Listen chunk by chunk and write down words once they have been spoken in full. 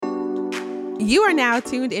You are now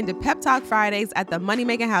tuned into Pep Talk Fridays at the Money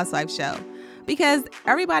Making Housewife Show, because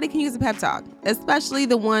everybody can use a pep talk, especially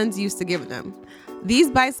the ones used to giving them.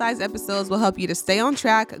 These bite-sized episodes will help you to stay on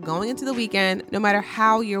track going into the weekend, no matter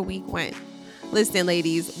how your week went. Listen,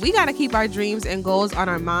 ladies, we got to keep our dreams and goals on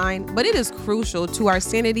our mind, but it is crucial to our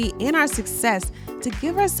sanity and our success to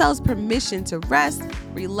give ourselves permission to rest,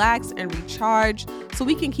 relax, and recharge so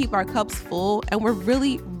we can keep our cups full and we're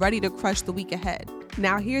really ready to crush the week ahead.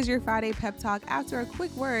 Now, here's your Friday pep talk after a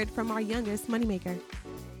quick word from our youngest moneymaker.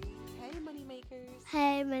 Hey, moneymakers.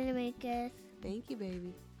 Hey, moneymakers. Thank you,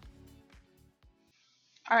 baby.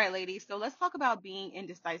 All right, ladies. So let's talk about being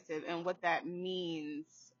indecisive and what that means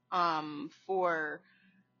for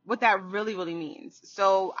what that really means.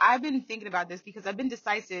 So I've been thinking about this because I've been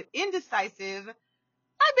indecisive.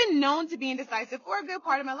 I've been known to be indecisive for a good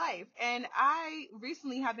part of my life. And I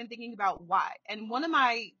recently have been thinking about why. And one of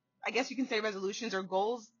my, I guess you can say, resolutions or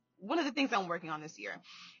goals, one of the things I'm working on this year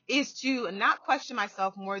is to not question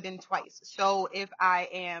myself more than twice. So if I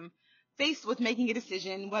am faced with making a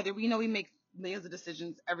decision, whether we make millions of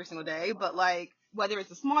decisions every single day, but like whether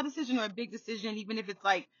it's a small decision or a big decision, even if it's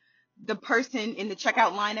like the person in the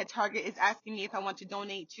checkout line at Target is asking me if I want to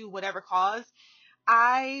donate to whatever cause,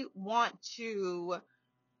 I want to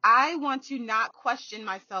not question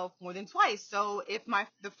myself more than twice. So if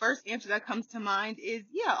the first answer that comes to mind is,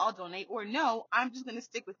 yeah, I'll donate, or no, I'm just going to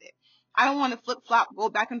stick with it. I don't want to flip flop, go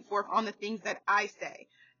back and forth on the things that I say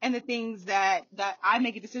and the things that I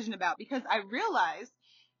make a decision about, because I realize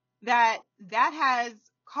that has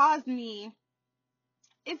caused me,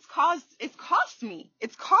 it's cost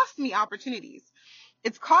me opportunities.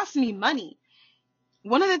 It's cost me money.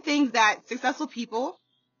 One of the things that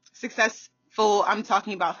successful, I'm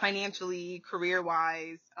talking about financially,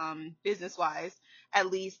 career-wise, business-wise,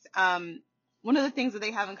 at least, one of the things that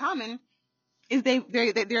they have in common is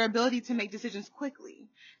their ability to make decisions quickly.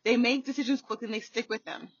 They make decisions quickly and they stick with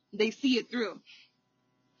them. They see it through.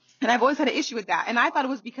 And I've always had an issue with that. And I thought it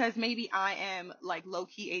was because maybe I am like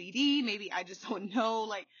low-key ADD. Maybe I just don't know,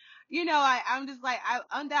 like, I'm just like, I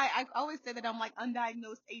always say that I'm like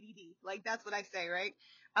undiagnosed ADD. Like, that's what I say, right?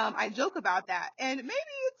 I joke about that, and maybe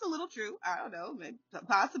it's a little true. I don't know,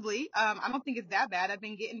 possibly. I don't think it's that bad. I've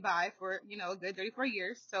been getting by for, a good 34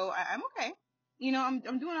 years. So I'm okay.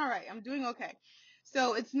 I'm doing all right. I'm doing okay.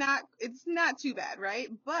 So it's not too bad, right?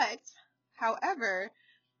 But however,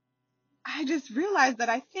 I just realized that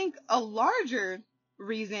I think a larger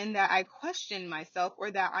reason that I question myself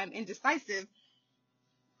or that I'm indecisive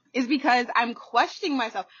is because I'm questioning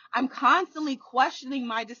myself. I'm constantly questioning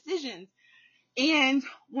my decisions. And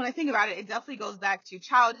when I think about it, it definitely goes back to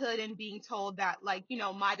childhood and being told that, like,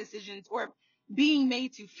 my decisions, or being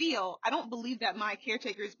made to feel. I don't believe that my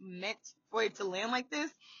caretakers meant for it to land like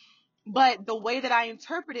this, but the way that I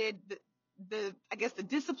interpreted I guess the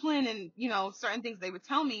discipline and, certain things they would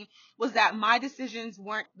tell me was that my decisions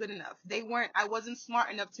weren't good enough. I wasn't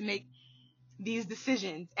smart enough to make these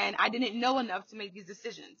decisions, and I didn't know enough to make these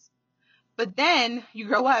decisions. But then you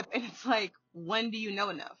grow up and it's like, when do you know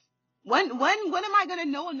enough? When am I going to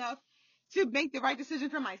know enough to make the right decision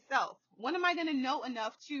for myself? When am I going to know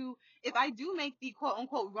enough to, if I do make the quote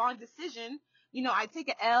unquote wrong decision, I take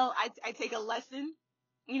an L, I take a lesson,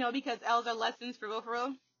 because L's are lessons for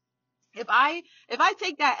real. If I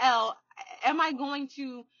take that L, am I going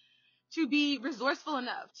to be resourceful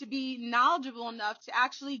enough, to be knowledgeable enough to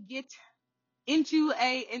actually get into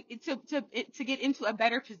to get into a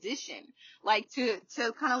better position, like to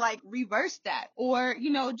kind of like reverse that, or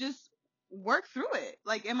just work through it?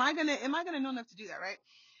 Like, am I gonna know enough to do that, right?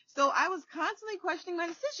 So I was constantly questioning my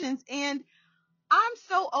decisions, and I'm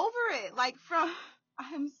so over it. I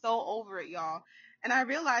am so over it, y'all. And I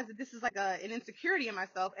realized that this is like an insecurity in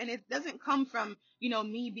myself, and it doesn't come from,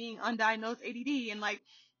 me being undiagnosed ADD and like,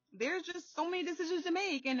 there's just so many decisions to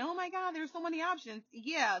make, and oh my God, there's so many options.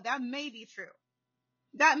 Yeah, that may be true.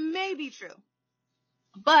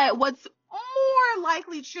 But what's more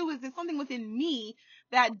likely true is there's something within me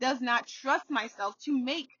that does not trust myself to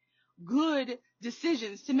make good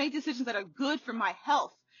decisions, to make decisions that are good for my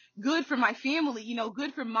health, good for my family,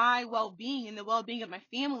 good for my well-being and the well-being of my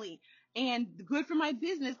family, and good for my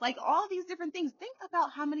business, like all these different things. Think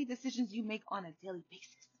about how many decisions you make on a daily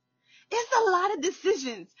basis. It's a lot of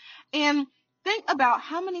decisions. And think about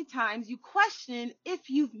how many times you question if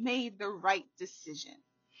you've made the right decision.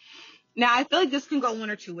 Now, I feel like this can go one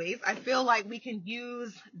or two ways. I feel like we can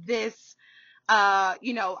use this, I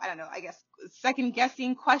don't know, I guess second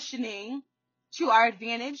guessing, questioning to our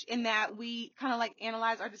advantage, in that we kind of like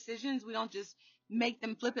analyze our decisions. We don't just make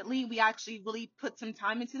them flippantly. We actually really put some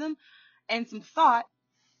time into them and some thought.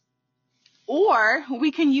 Or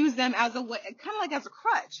we can use them as a way, kind of like as a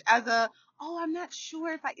crutch, as a, oh, I'm not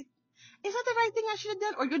sure if is that the right thing I should have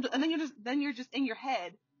done? Or and then you're just in your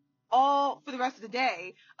head all for the rest of the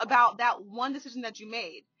day about that one decision that you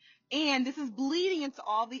made. And this is bleeding into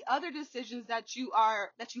all the other decisions that you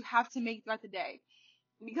have to make throughout the day.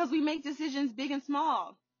 Because we make decisions big and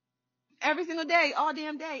small every single day, all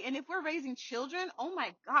damn day. And if we're raising children, oh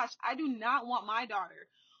my gosh, I do not want my daughter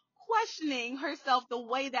questioning herself the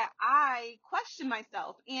way that I question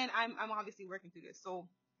myself. And I'm obviously working through this. So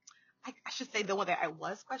I should say the one that I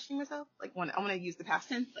was questioning myself. Like when I want to use the past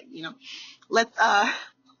tense, like, let's,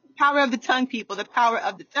 power of the tongue, people, the power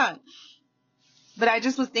of the tongue. But I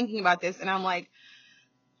just was thinking about this and I'm like,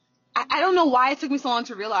 I don't know why it took me so long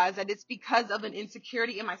to realize that it's because of an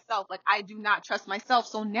insecurity in myself. Like, I do not trust myself.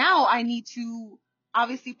 So now I need to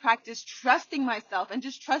obviously practice trusting myself and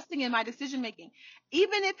just trusting in my decision making.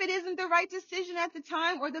 Even if it isn't the right decision at the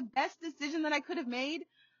time or the best decision that I could have made,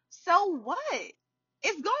 so what?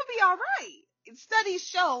 It's going to be all right. Studies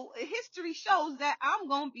show, history shows that I'm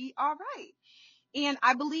going to be all right. And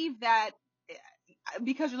I believe that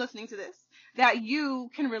because you're listening to this, that you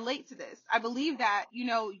can relate to this. I believe that,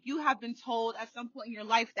 you have been told at some point in your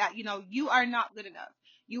life that, you are not good enough.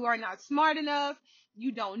 You are not smart enough.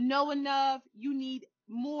 You don't know enough. You need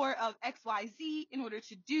more of XYZ in order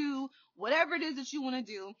to do whatever it is that you want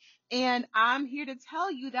to do. And I'm here to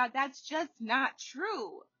tell you that that's just not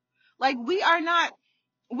true. Like, we are not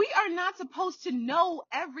supposed to know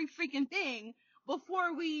every freaking thing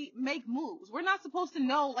before we make moves. We're not supposed to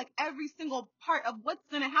know like every single part of what's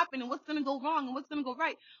going to happen and what's going to go wrong and what's going to go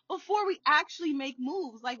right before we actually make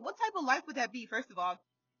moves. Like, what type of life would that be? First of all.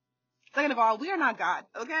 Second of all, we are not God.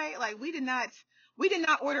 Okay. Like, we did not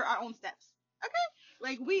order our own steps. Okay.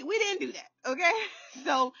 Like, we didn't do that. Okay.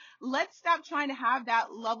 So let's stop trying to have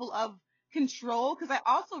that level of control. Cause I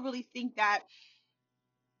also really think that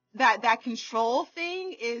control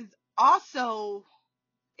thing is also,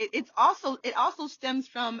 it also stems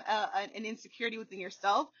from an insecurity within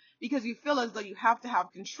yourself, because you feel as though you have to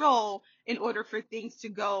have control in order for things to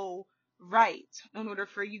go right, in order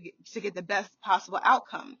for you to get the best possible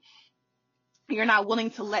outcome. You're not willing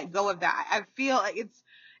to let go of that. I feel like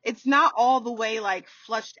it's not all the way like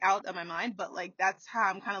flushed out of my mind, but like that's how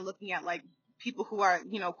I'm kind of looking at like people who are,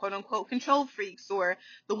 quote unquote control freaks, or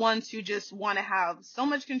the ones who just want to have so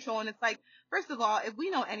much control. And it's like, first of all, if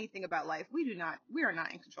we know anything about life, we are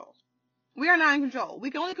not in control. We are not in control.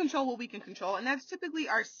 We can only control what we can control, and that's typically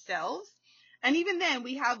ourselves. And even then,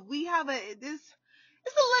 it's a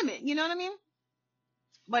limit. You know what I mean?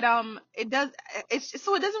 But it doesn't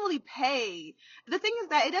really pay. The thing is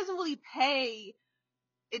that it doesn't really pay.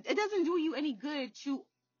 It doesn't do you any good to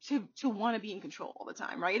want to be in control all the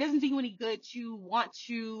time, right? It doesn't do you any good to want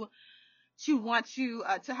to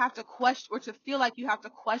have to question, or to feel like you have to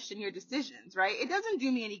question your decisions, right? It doesn't do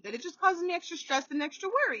me any good. It just causes me extra stress and extra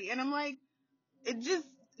worry, and I'm like,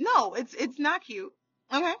 no, it's not cute.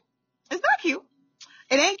 Okay, it's not cute.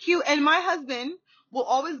 It ain't cute. And my husband will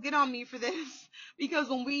always get on me for this because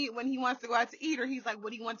when he wants to go out to eat, or he's like,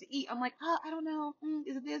 what do you want to eat? I'm like, I don't know.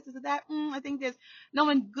 Is it this? Is it that? I think this.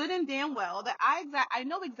 Knowing good and damn well that I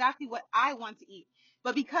know exactly what I want to eat.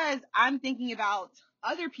 But because I'm thinking about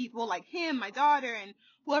other people like him, my daughter, and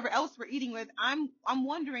whoever else we're eating with, I'm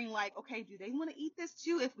wondering like, okay, do they want to eat this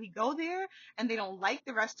too? If we go there and they don't like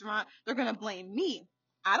the restaurant, they're going to blame me.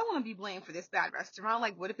 I don't want to be blamed for this bad restaurant.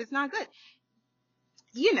 Like, what if it's not good?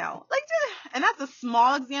 And that's a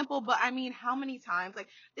small example, but I mean, how many times, like,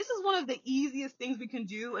 this is one of the easiest things we can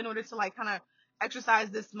do in order to like kind of exercise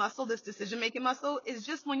this muscle, this decision making muscle, is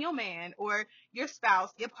just when your man or your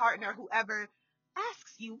spouse, your partner, whoever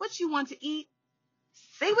asks you what you want to eat,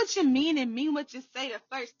 say what you mean and mean what you say the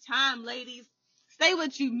first time, ladies. Say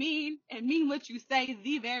what you mean and mean what you say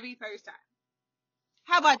the very first time.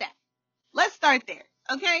 How about that? Let's start there,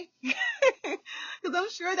 okay? Because I'm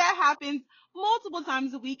sure that happens multiple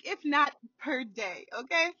times a week, if not per day,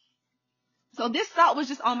 okay? So this thought was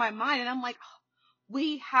just on my mind, and I'm like,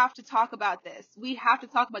 we have to talk about this. We have to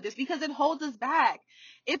talk about this because it holds us back.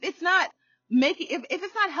 If it's not if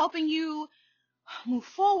it's not helping you move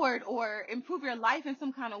forward or improve your life in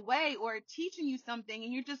some kind of way, or teaching you something,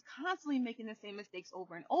 and you're just constantly making the same mistakes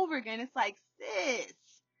over and over again, it's like, sis,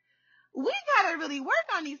 we gotta really work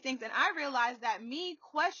on these things. And I realized that me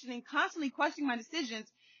constantly questioning my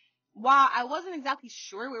decisions, while I wasn't exactly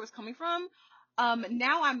sure where it was coming from,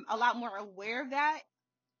 now I'm a lot more aware of that,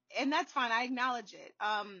 and that's fine. I acknowledge it.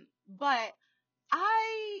 But I'm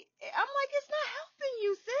like, it's not helping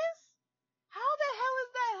you, sis. how the hell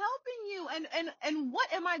is that helping you? And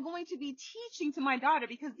what am I going to be teaching to my daughter?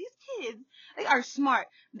 Because these kids, they are smart.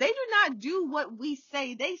 They do not do what we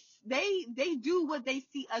say. They do what they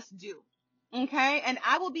see us do. Okay? And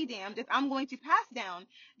I will be damned if I'm going to pass down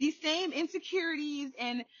these same insecurities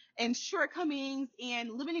and shortcomings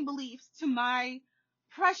and limiting beliefs to my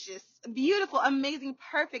precious, beautiful, amazing,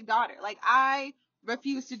 perfect daughter. Like, I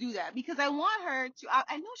refuse to do that because I want her to,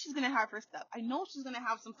 I know she's going to have her stuff. I know she's going to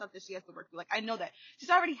have some stuff that she has to work through. Like, I know that she's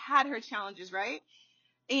already had her challenges, right?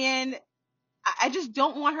 And I just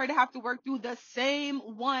don't want her to have to work through the same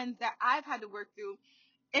ones that I've had to work through.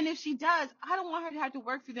 And if she does, I don't want her to have to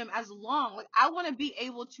work through them as long. Like, I want to be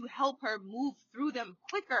able to help her move through them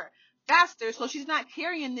quicker, faster, so she's not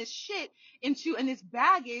carrying this shit and this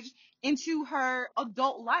baggage into her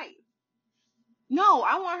adult life. No,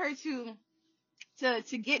 I want her to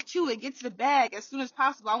get to it, get to the bag as soon as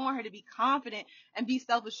possible. I want her to be confident and be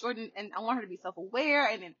self-assured, and I want her to be self-aware,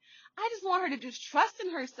 and I just want her to just trust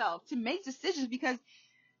in herself to make decisions, because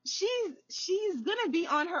she's gonna be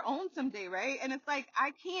on her own someday, right? And it's like,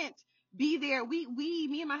 I can't be there.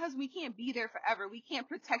 Me and my husband, we can't be there forever. We can't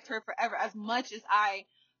protect her forever, as much as I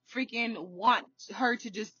freaking want her to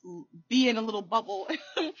just be in a little bubble.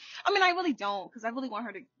 I mean, I really don't, because I really want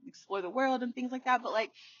her to explore the world and things like that. But,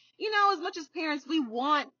 like, as much as parents, we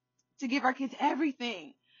want to give our kids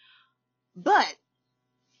everything, but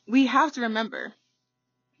we have to remember,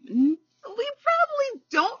 we probably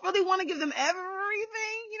don't really want to give them everything,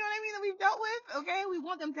 that we've dealt with, okay? We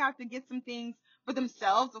want them to have to get some things for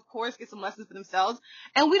themselves, of course, get some lessons for themselves,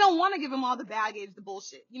 and we don't want to give them all the baggage, the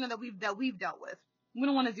bullshit, that we've dealt with. We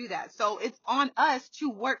don't want to do that. So it's on us to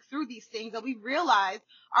work through these things that we realize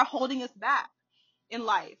are holding us back in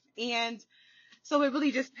life. And so it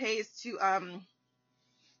really just pays to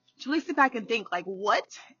really sit back and think, like, what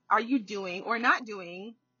are you doing or not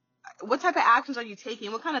doing? What type of actions are you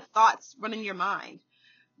taking? What kind of thoughts run in your mind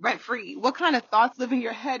rent free? What kind of thoughts live in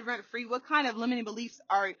your head rent free? What kind of limiting beliefs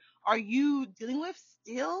are you dealing with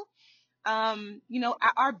still? At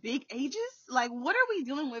our big ages, like, what are we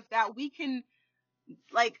dealing with that we can,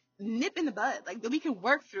 like, nip in the bud, like, that we can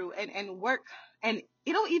work through and work, and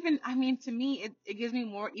it'll even, to me, it gives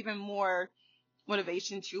me even more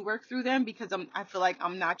motivation to work through them, because I feel like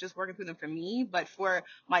I'm not just working through them for me, but for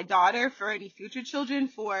my daughter, for any future children,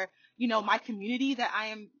 for, my community that I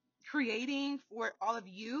am creating, for all of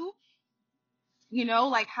you.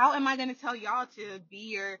 Like, how am I going to tell y'all to be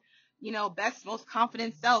your, best, most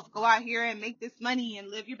confident self, go out here and make this money and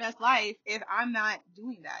live your best life, if I'm not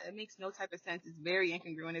doing that? It makes no type of sense. It's very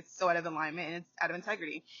incongruent. It's so out of alignment, and it's out of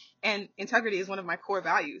integrity. And integrity is one of my core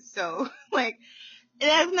values. So, like,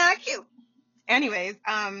 that's not cute. Anyways,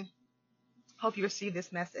 hope you received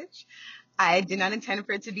this message. I did not intend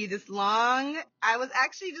for it to be this long. I was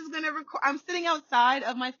actually just going to record. I'm sitting outside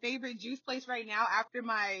of my favorite juice place right now after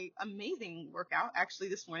my amazing workout. Actually,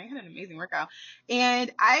 this morning I had an amazing workout, and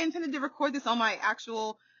I intended to record this on my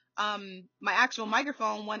actual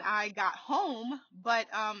microphone when I got home. But,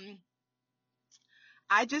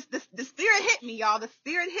 the spirit hit me, y'all. The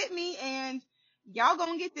spirit hit me, and y'all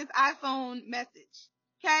gonna get this iPhone message.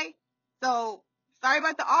 Okay? So, sorry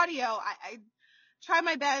about the audio. I try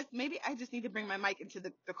my best. Maybe I just need to bring my mic into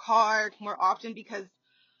the car more often, because,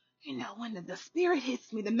 when the spirit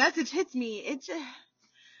hits me, the message hits me,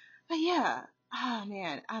 but yeah. Oh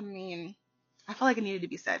man. I feel like it needed to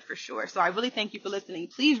be said for sure. So I really thank you for listening.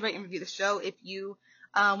 Please rate and review the show if you,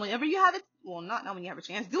 whenever you have it. Well, not when you have a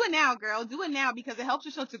chance. Do it now, girl. Do it now, because it helps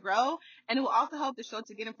the show to grow, and it will also help the show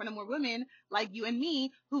to get in front of more women like you and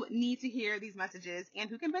me who need to hear these messages and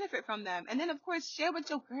who can benefit from them. And then, of course, share with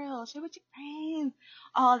your girls, share with your friends,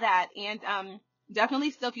 all that. And definitely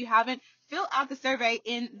still, if you haven't, fill out the survey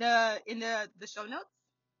in the show notes.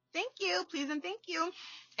 Thank you. Please and thank you.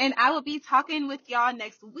 And I will be talking with y'all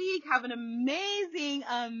next week. Have an amazing,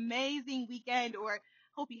 amazing weekend, or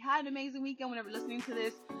hope you had an amazing weekend whenever listening to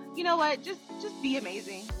this. You know what? Just be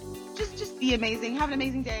amazing. Just be amazing. Have an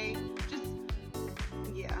amazing day.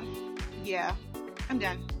 Yeah. I'm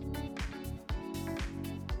done.